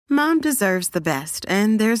Mom deserves the best,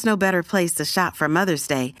 and there's no better place to shop for Mother's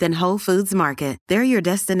Day than Whole Foods Market. They're your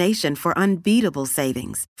destination for unbeatable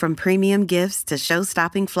savings, from premium gifts to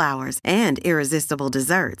show-stopping flowers and irresistible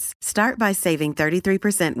desserts. Start by saving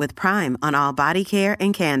 33% with Prime on all body care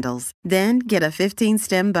and candles. Then get a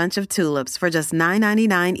 15-stem bunch of tulips for just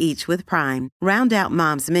 $9.99 each with Prime. Round out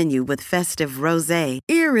Mom's menu with festive rosé,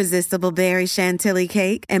 irresistible berry chantilly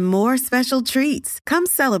cake, and more special treats. Come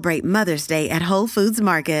celebrate Mother's Day at Whole Foods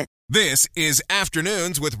Market. This is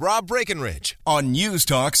Afternoons with Rob Breckenridge on News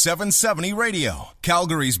Talk 770 Radio,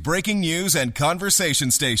 Calgary's breaking news and conversation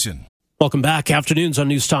station. Welcome back. Afternoons on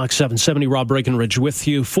News Talk 770. Rob Breckenridge with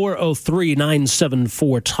you.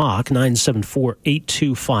 403-974-TALK,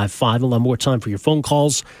 974-8255. We'll have more time for your phone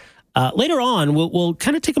calls. Later on, we'll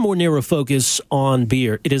kind of take a more narrow focus on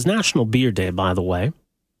beer. It is National Beer Day, by the way.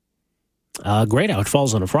 Great how it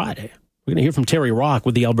falls on a Friday. We're going to hear from Terry Rock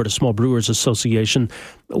with the Alberta Small Brewers Association.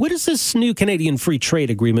 What does this new Canadian Free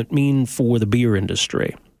Trade Agreement mean for the beer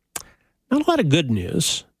industry? Not a lot of good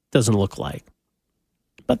news, doesn't look like.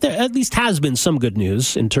 But there at least has been some good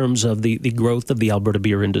news in terms of the growth of the Alberta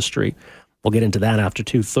beer industry. We'll get into that after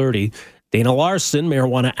 2:30. Dana Larson,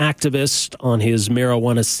 marijuana activist, on his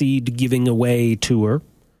marijuana seed giving away tour.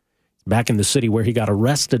 Back in the city where he got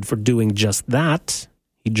arrested for doing just that.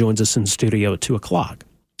 He joins us in studio at 2 o'clock.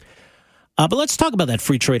 But let's talk about that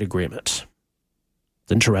free trade agreement.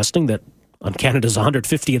 It's interesting that on Canada's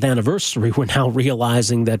 150th anniversary, we're now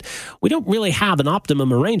realizing that we don't really have an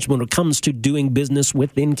optimum arrangement when it comes to doing business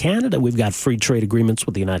within Canada. We've got free trade agreements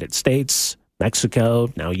with the United States,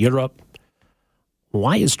 Mexico, now Europe.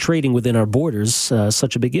 Why is trading within our borders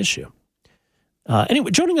such a big issue? Anyway,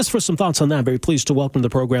 joining us for some thoughts on that, very pleased to welcome to the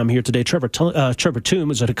program here today, Trevor Tombe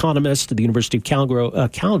is an economist at the University of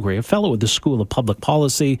Calgary, a fellow at the School of Public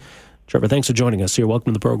Policy. Trevor, thanks for joining us here.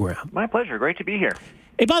 Welcome to the program. My pleasure. Great to be here.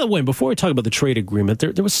 Hey, by the way, before we talk about the trade agreement,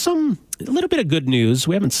 there was a little bit of good news.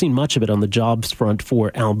 We haven't seen much of it on the jobs front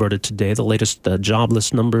for Alberta today, the latest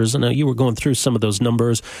jobless numbers. I know you were going through some of those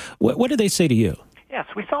numbers. What did they say to you? Yes,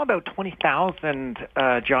 we saw about 20,000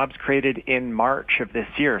 jobs created in March of this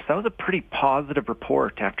year. So that was a pretty positive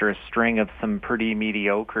report after a string of some pretty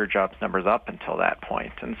mediocre jobs numbers up until that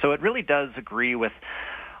point. And so it really does agree with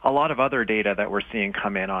a lot of other data that we're seeing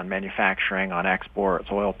come in on manufacturing, on exports,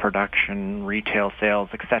 oil production, retail sales,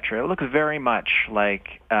 etc. It looks very much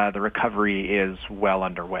like the recovery is well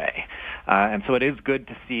underway. And so it is good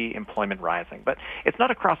to see employment rising. But it's not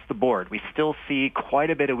across the board. We still see quite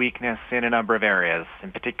a bit of weakness in a number of areas,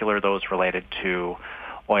 in particular those related to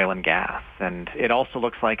oil and gas. And it also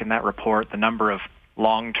looks like in that report the number of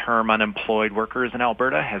long-term unemployed workers in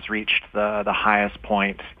Alberta has reached the highest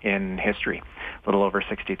point in history, a little over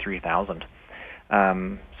 63,000.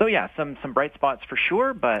 So yeah, some bright spots for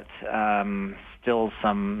sure, but still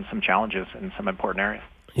some challenges in some important areas.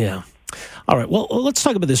 Yeah. All right. Well, let's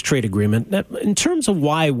talk about this trade agreement in terms of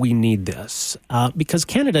why we need this. Because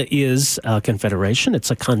Canada is a confederation,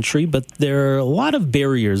 it's a country, but there are a lot of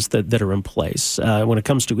barriers that are in place when it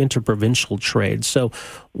comes to interprovincial trade. So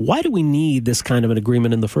why do we need this kind of an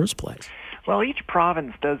agreement in the first place? Well, each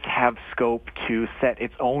province does have scope to set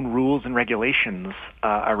its own rules and regulations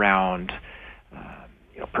around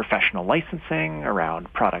professional licensing,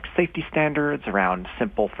 around product safety standards, around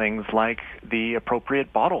simple things like the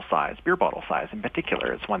appropriate bottle size, beer bottle size in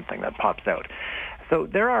particular is one thing that pops out. So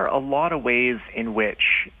there are a lot of ways in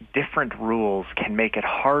which different rules can make it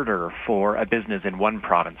harder for a business in one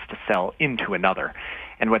province to sell into another.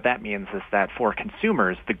 And what that means is that for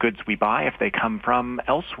consumers, the goods we buy, if they come from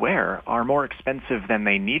elsewhere, are more expensive than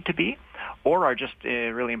they need to be or are just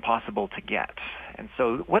really impossible to get. And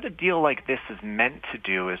so what a deal like this is meant to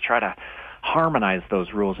do is try to harmonize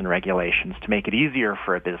those rules and regulations to make it easier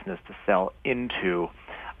for a business to sell into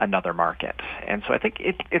another market. And so I think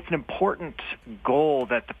it's an important goal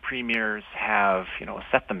that the premiers have,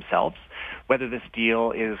 set themselves. Whether this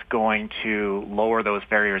deal is going to lower those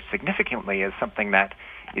barriers significantly is something that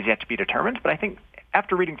is yet to be determined. But I think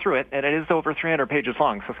after reading through it, and it is over 300 pages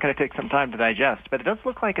long, so it's going to take some time to digest, but it does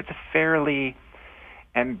look like it's a fairly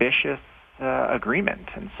ambitious agreement.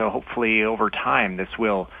 And so hopefully over time this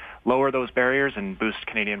will lower those barriers and boost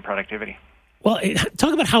Canadian productivity. Well,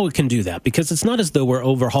 talk about how it can do that, because it's not as though we're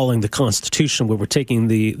overhauling the Constitution where we're taking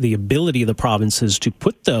the ability of the provinces to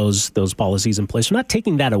put those policies in place. We're not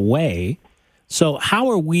taking that away. So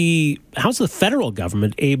how's the federal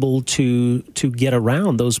government able to get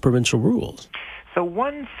around those provincial rules? So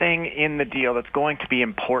one thing in the deal that's going to be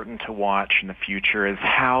important to watch in the future is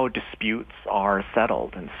how disputes are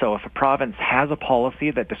settled. And so if a province has a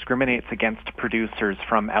policy that discriminates against producers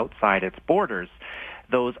from outside its borders,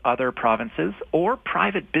 those other provinces or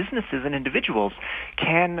private businesses and individuals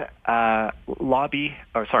can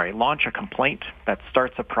launch a complaint that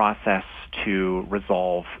starts a process to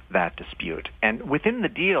resolve that dispute. And within the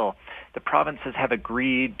deal, the provinces have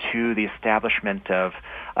agreed to the establishment of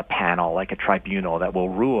a panel, like a tribunal, that will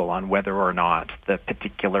rule on whether or not the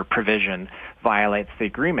particular provision violates the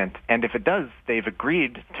agreement. And if it does, they've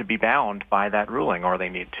agreed to be bound by that ruling, or they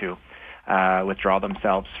need to withdraw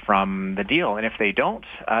themselves from the deal. And if they don't,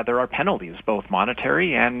 there are penalties, both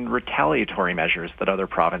monetary and retaliatory measures that other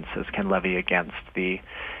provinces can levy against the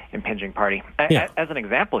impinging party. Yeah. As an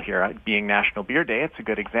example here, being National Beer Day, it's a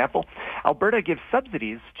good example. Alberta gives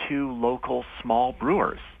subsidies to local small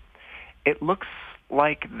brewers. It looks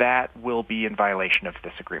like that will be in violation of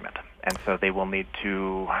this agreement. And so they will need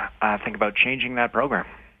to think about changing that program.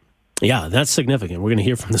 Yeah, that's significant. We're going to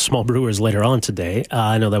hear from the small brewers later on today.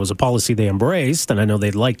 I know that was a policy they embraced, and I know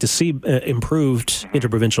they'd like to see improved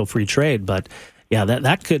interprovincial free trade. But yeah,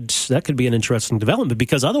 that could be an interesting development,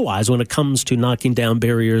 because otherwise, when it comes to knocking down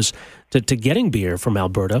barriers to getting beer from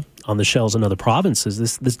Alberta on the shelves in other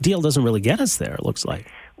provinces, this deal doesn't really get us there, it looks like.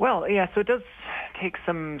 Well, yeah, so it does take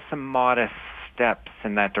some modest steps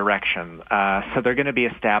in that direction. So they're going to be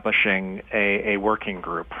establishing a working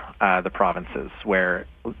group, the provinces, where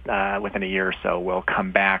within a year or so we'll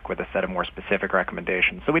come back with a set of more specific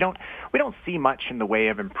recommendations. So we don't see much in the way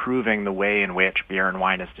of improving the way in which beer and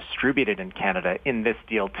wine is distributed in Canada in this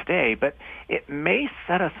deal today, but it may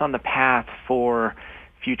set us on the path for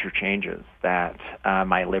future changes that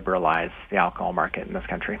might liberalize the alcohol market in this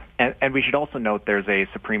country. And we should also note there's a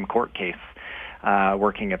Supreme Court case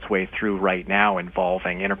working its way through right now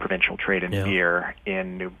involving interprovincial trade in beer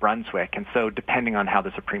in New Brunswick. And so depending on how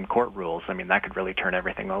the Supreme Court rules, I mean, that could really turn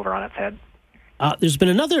everything over on its head. There's been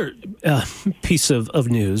another piece of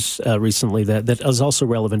news recently that is also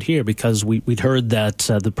relevant here, because we'd heard that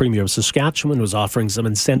the Premier of Saskatchewan was offering some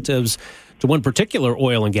incentives to one particular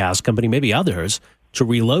oil and gas company, maybe others, to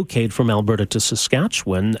relocate from Alberta to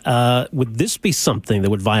Saskatchewan. Would this be something that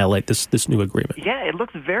would violate this new agreement? Yeah, it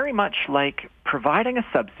looks very much like providing a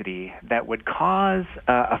subsidy that would cause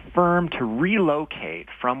a firm to relocate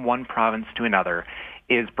from one province to another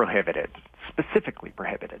is prohibited, specifically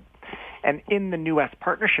prohibited. And in the New West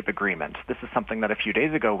Partnership Agreement, this is something that a few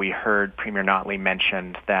days ago we heard Premier Notley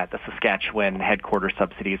mentioned, that the Saskatchewan headquarters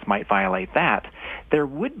subsidies might violate that. There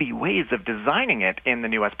would be ways of designing it in the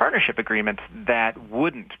New West Partnership Agreement that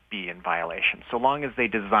wouldn't be in violation. So long as they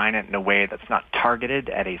design it in a way that's not targeted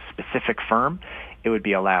at a specific firm, it would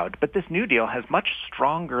be allowed. But this new deal has much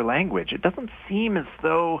stronger language. It doesn't seem as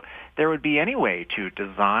though there would be any way to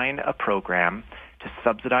design a program to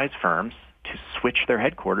subsidize firms to switch their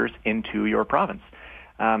headquarters into your province.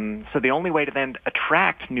 So the only way to then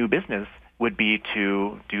attract new business would be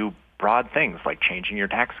to do broad things like changing your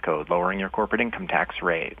tax code, lowering your corporate income tax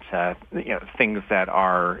rate, things that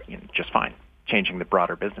are just fine, changing the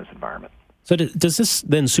broader business environment. So does this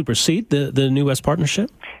then supersede the New West Partnership?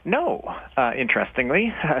 No,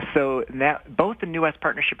 interestingly. So now both the New West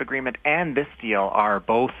Partnership Agreement and this deal are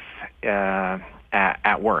both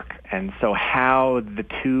at work. And so how the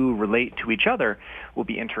two relate to each other will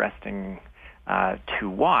be interesting to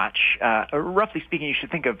watch. Roughly speaking, you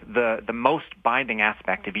should think of the most binding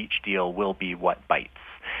aspect of each deal will be what bites.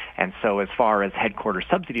 And so as far as headquarters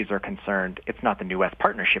subsidies are concerned, it's not the New West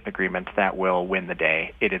Partnership Agreement that will win the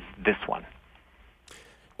day. It is this one.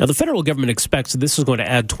 Now, the federal government expects that this is going to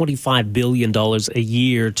add $25 billion a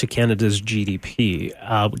year to Canada's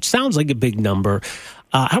GDP, which sounds like a big number.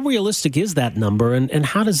 How realistic is that number, and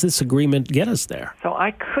how does this agreement get us there? So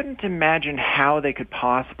I couldn't imagine how they could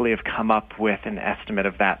possibly have come up with an estimate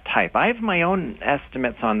of that type. I have my own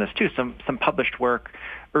estimates on this, too. Some published work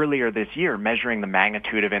earlier this year measuring the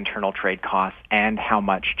magnitude of internal trade costs and how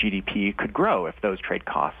much GDP could grow if those trade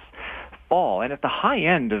costs fall. And at the high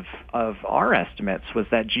end of our estimates was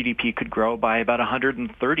that GDP could grow by about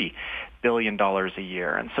 $130 billion a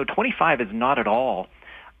year. And so 25 is not at all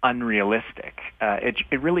unrealistic.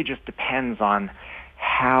 It really just depends on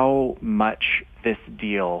how much this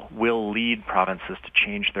deal will lead provinces to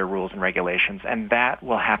change their rules and regulations, and that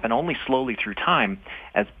will happen only slowly through time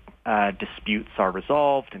as disputes are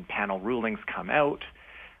resolved and panel rulings come out.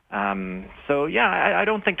 I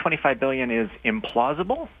don't think $25 billion is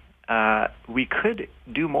implausible. We could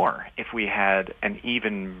do more if we had an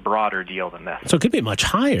even broader deal than this. So it could be much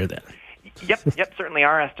higher then. Yep. Certainly,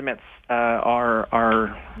 our estimates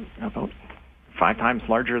are about 5 times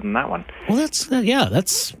larger than that one. Well, that's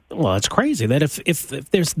crazy that if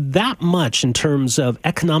there's that much in terms of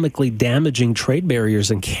economically damaging trade barriers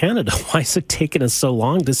in Canada, why is it taking us so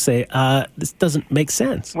long to say this doesn't make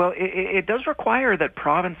sense? Well, it does require that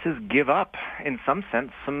provinces give up, in some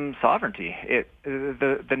sense, some sovereignty.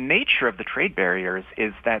 The nature of the trade barriers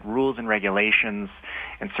is that rules and regulations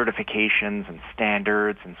and certifications and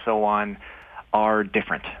standards and so on are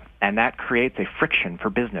different. And that creates a friction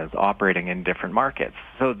for business operating in different markets.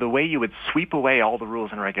 So the way you would sweep away all the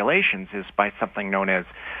rules and regulations is by something known as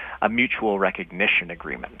a mutual recognition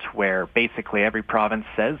agreement, where basically every province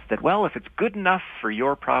says that, well, if it's good enough for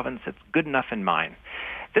your province, it's good enough in mine.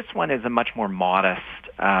 This one is a much more modest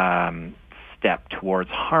step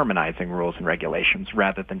towards harmonizing rules and regulations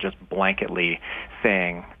rather than just blanketly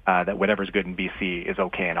saying that whatever's good in BC is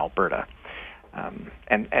okay in Alberta.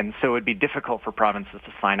 And so it would be difficult for provinces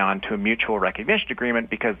to sign on to a mutual recognition agreement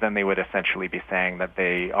because then they would essentially be saying that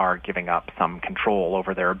they are giving up some control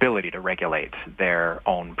over their ability to regulate their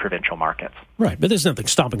own provincial markets. Right, but there's nothing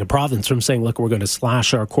stopping a province from saying, look, we're going to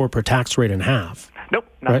slash our corporate tax rate in half. Nope,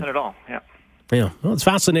 nothing at all, yeah. Yeah, well, it's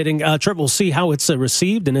fascinating. Trevor, we'll see how it's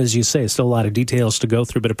received. And as you say, still a lot of details to go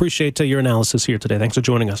through. But appreciate your analysis here today. Thanks for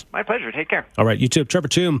joining us. My pleasure. Take care. All right, you too. Trevor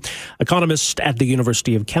Tombe, economist at the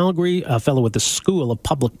University of Calgary, a fellow at the School of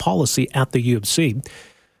Public Policy at the U of C.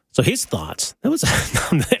 So his thoughts, that was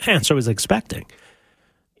the answer I was expecting.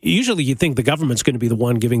 Usually you think the government's going to be the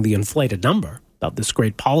one giving the inflated number about this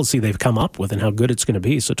great policy they've come up with and how good it's going to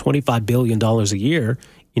be. So $25 billion a year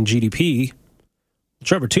in GDP.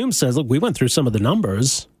 Trevor Tombe says, look, we went through some of the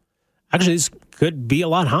numbers. Actually, this could be a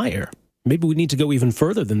lot higher. Maybe we need to go even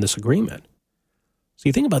further than this agreement. So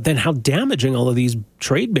you think about then how damaging all of these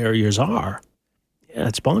trade barriers are. Yeah,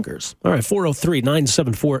 it's bonkers. All right,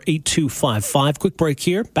 403-974-8255. Quick break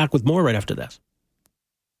here. Back with more right after this.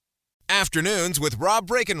 Afternoons with Rob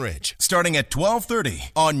Breckenridge, starting at 12:30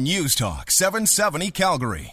 on News Talk 770 Calgary.